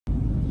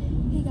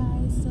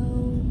So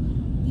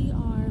we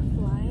are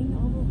flying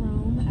over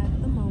Rome at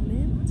the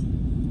moment.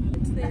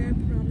 It's there, I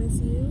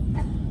promise you.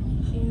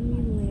 And we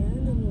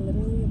land in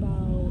literally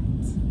about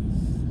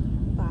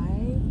 5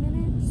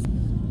 minutes.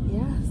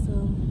 Yeah, so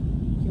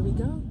here we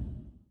go.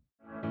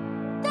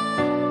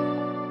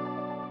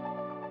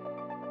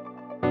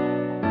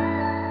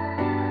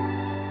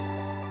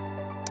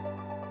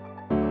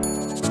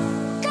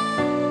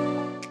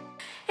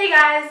 Hey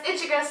guys,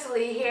 it's your girl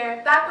Salihaa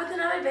here, back with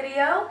another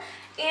video.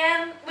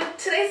 And with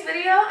today's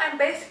video, I'm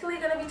basically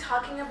going to be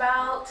talking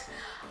about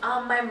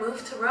my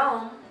move to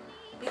Rome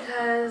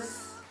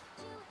because,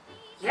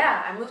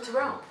 yeah, I moved to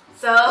Rome.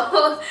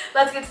 So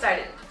let's get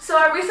started. So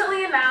I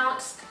recently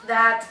announced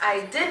that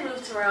I did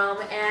move to Rome,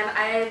 and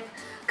I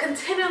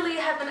continually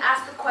have been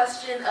asked the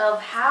question of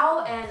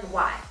how and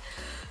why.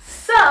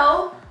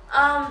 So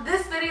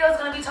this video is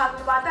going to be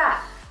talking about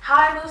that, how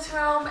I moved to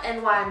Rome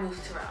and why I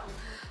moved to Rome.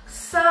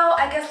 So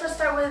I guess let's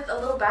start with a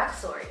little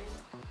backstory.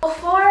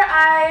 Before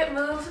I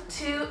moved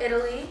to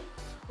Italy,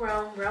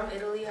 Rome,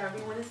 Italy, however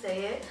you want to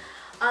say it,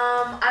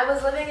 I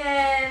was living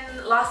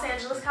in Los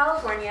Angeles,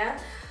 California.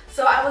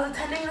 So I was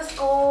attending the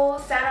school,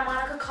 Santa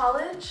Monica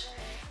College,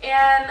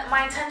 and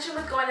my intention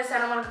with going to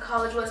Santa Monica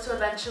College was to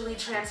eventually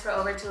transfer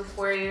over to a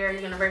four-year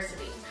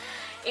university.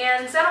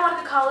 And Santa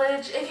Monica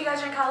College, if you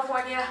guys are in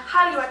California,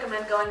 highly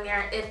recommend going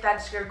there if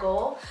that's your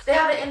goal. They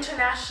have an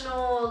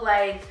international,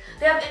 they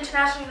have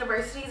international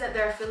universities that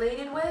they're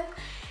affiliated with.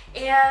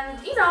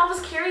 And, you know, I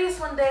was curious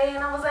one day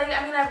and I was like,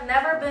 I mean, I've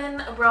never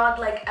been abroad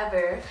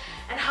ever.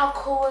 And how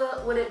cool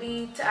would it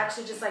be to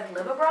actually just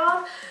live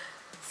abroad?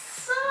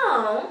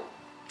 So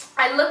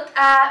I looked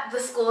at the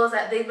schools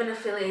that they've been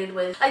affiliated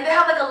with. They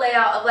have a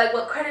layout of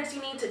what credits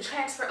you need to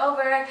transfer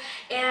over,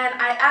 and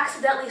I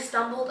accidentally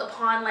stumbled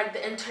upon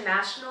the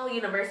international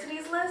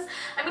universities list.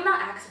 I mean,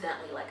 not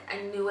accidentally,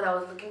 I knew what I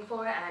was looking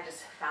for and I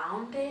just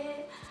found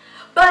it.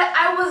 But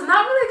I was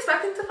not really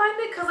expecting to find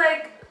it because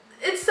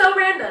it's so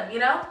random, you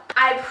know?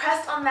 I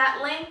pressed on that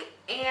link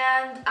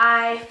and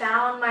I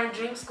found my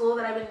dream school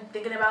that I've been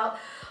thinking about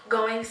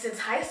going since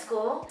high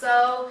school.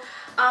 So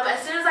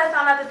as soon as I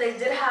found out that they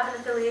did have an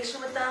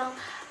affiliation with them,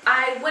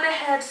 I went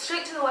ahead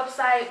straight to the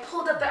website,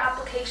 pulled up their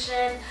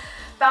application,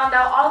 found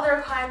out all the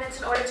requirements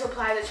in order to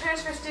apply as a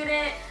transfer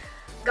student,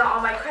 got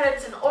all my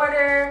credits in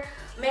order,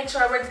 made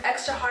sure I worked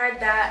extra hard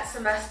that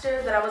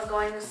semester that I was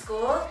going to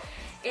school,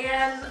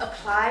 and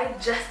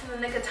applied just in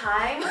the nick of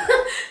time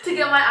to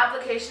get my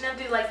application in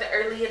through the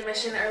early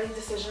admission, early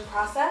decision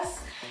process.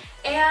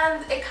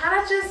 And it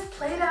kind of just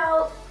played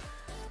out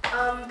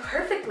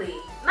perfectly.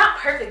 Not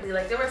perfectly,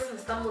 there were some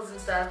stumbles and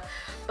stuff,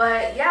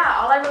 but yeah,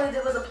 all I really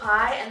did was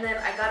apply and then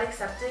I got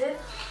accepted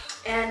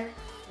and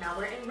now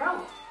we're in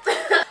Rome.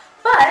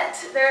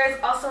 But there's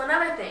also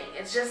another thing.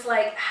 It's just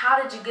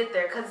how did you get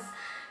there? Because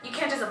you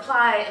can't just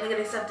apply and then get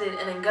accepted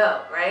and then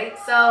go, right?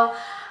 So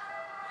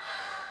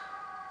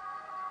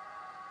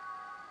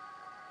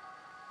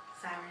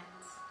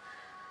sirens,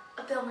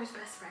 a filmer's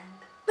best friend.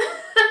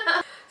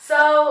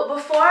 So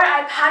before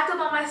I packed up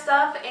all my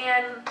stuff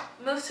and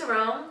moved to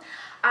Rome,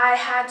 I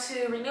had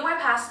to renew my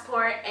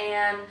passport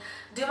and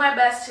do my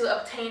best to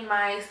obtain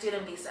my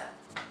student visa.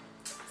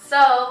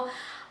 So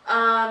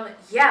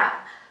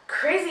yeah,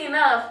 crazy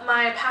enough,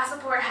 my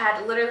passport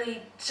had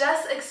literally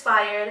just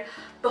expired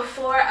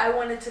before I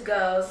wanted to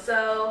go.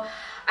 So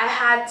I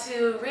had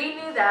to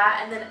renew that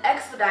and then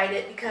expedite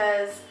it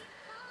because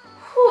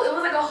it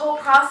was a whole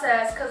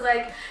process because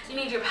you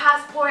need your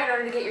passport in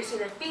order to get your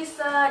student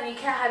visa, and you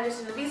can't have your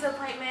student visa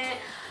appointment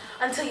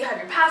until you have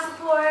your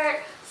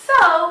passport.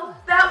 So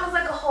that was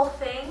a whole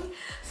thing.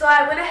 So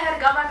I went ahead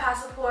and got my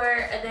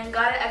passport and then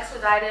got it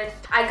expedited.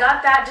 I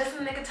got that just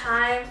in the nick of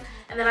time,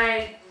 and then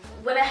I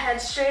went ahead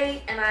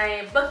straight and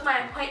I booked my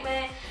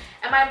appointment,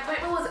 and my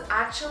appointment was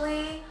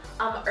actually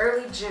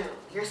early June.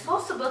 You're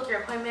supposed to book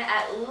your appointment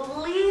at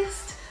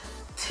least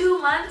 2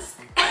 months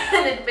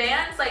in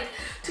advance,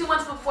 2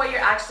 months before you're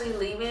actually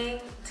leaving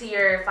to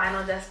your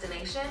final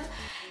destination.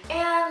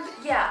 And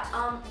yeah,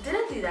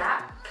 didn't do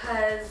that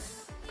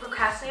because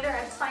procrastinator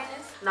at its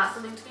finest, not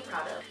something to be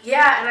proud of.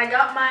 Yeah, and I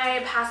got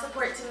my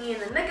passport to me in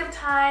the nick of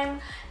time,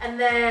 and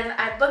then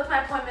I booked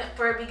my appointment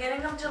for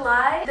beginning of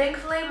July.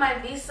 Thankfully, my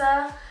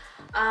visa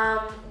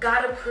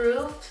got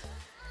approved,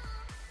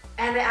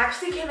 and it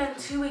actually came in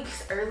 2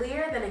 weeks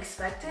earlier than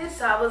expected,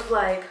 so I was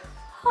like,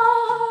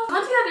 oh.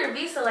 Once you have your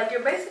visa,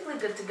 you're basically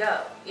good to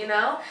go, you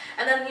know?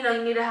 And then, you know,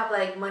 you need to have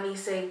money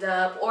saved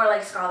up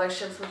or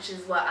scholarships, which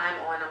is what I'm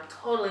on. I'm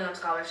totally on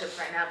scholarships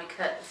right now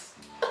because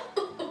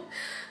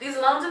these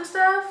loans and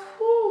stuff,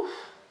 whew,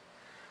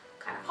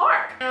 kind of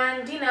hard.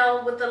 And, you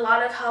know, with a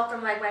lot of help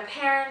from my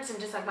parents and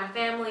just my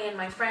family and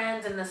my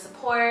friends and the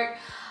support,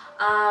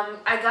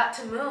 I got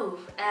to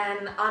move.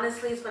 And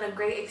honestly, it's been a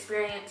great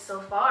experience so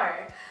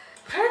far.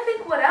 I'm trying to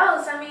think what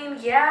else. I mean,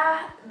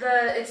 yeah,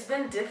 it's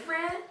been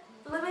different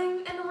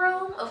living in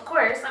Rome, of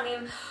course. I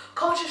mean,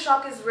 culture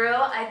shock is real.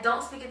 I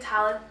don't speak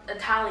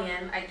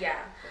Italian.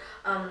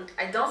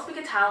 I don't speak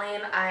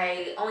Italian.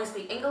 I only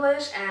speak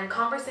English and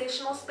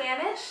conversational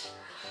Spanish.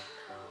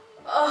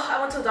 Oh, I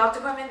went to a doctor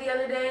appointment the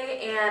other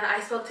day and I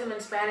spoke to him in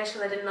Spanish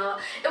because I didn't know.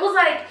 It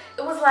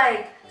was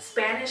like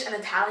Spanish and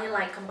Italian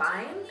like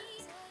combined,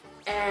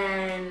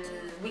 and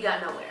we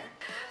got nowhere.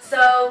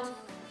 So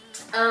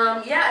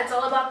yeah, it's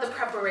all about the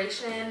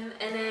preparation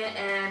in it,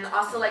 and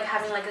also like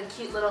having like a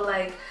cute little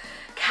like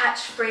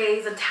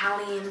catchphrase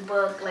Italian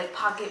book, like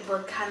pocket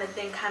book kind of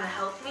thing, kind of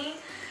helped me.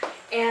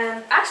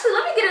 And actually,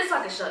 let me get it so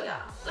I can show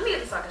y'all.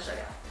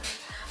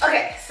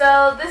 Okay,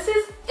 so this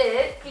is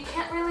it. You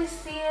can't really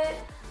see it.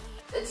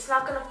 It's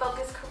not gonna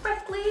focus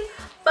correctly,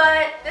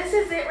 but this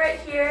is it right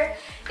here.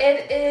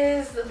 It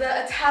is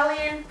the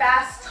Italian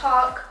Fast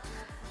Talk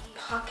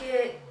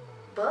pocket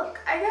book,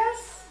 I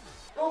guess.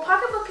 Well,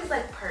 pocket book is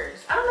like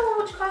purse. I don't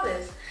know what you call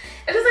this.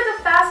 It's just like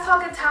a Fast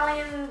Talk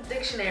Italian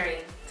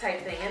dictionary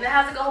type thing, and it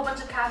has like a whole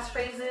bunch of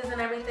catchphrases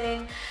and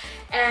everything.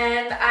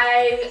 And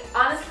I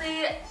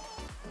honestly,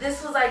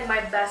 this was like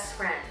my best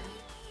friend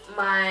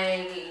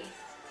my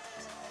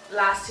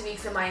last 2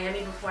 weeks in Miami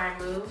before I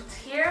moved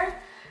here,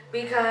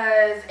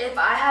 because if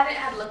I hadn't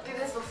had looked through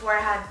this before I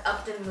had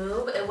upped and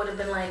moved, it would have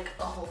been like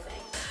a whole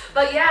thing.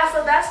 But yeah,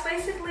 so that's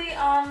basically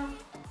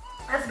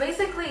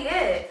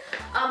it.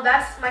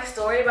 That's my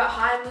story about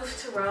how I moved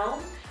to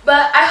Rome.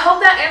 But I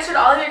hope that answered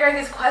all of your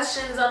guys'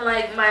 questions on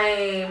like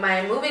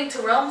my moving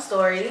to Rome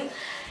story.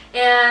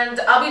 And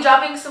I'll be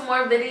dropping some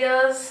more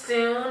videos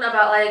soon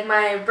about like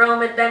my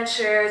Rome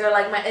adventures, or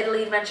like my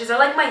Italy adventures, or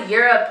like my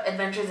Europe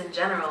adventures in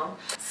general.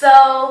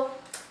 So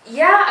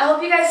yeah, I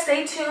hope you guys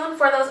stay tuned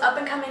for those up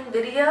and coming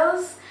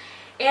videos.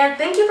 And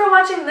thank you for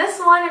watching this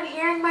one and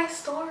hearing my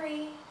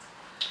story.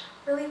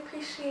 Really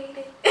appreciate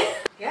it.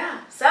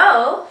 Yeah,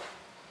 so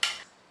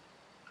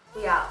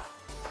we out.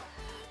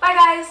 Bye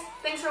guys.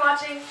 Thanks for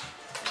watching.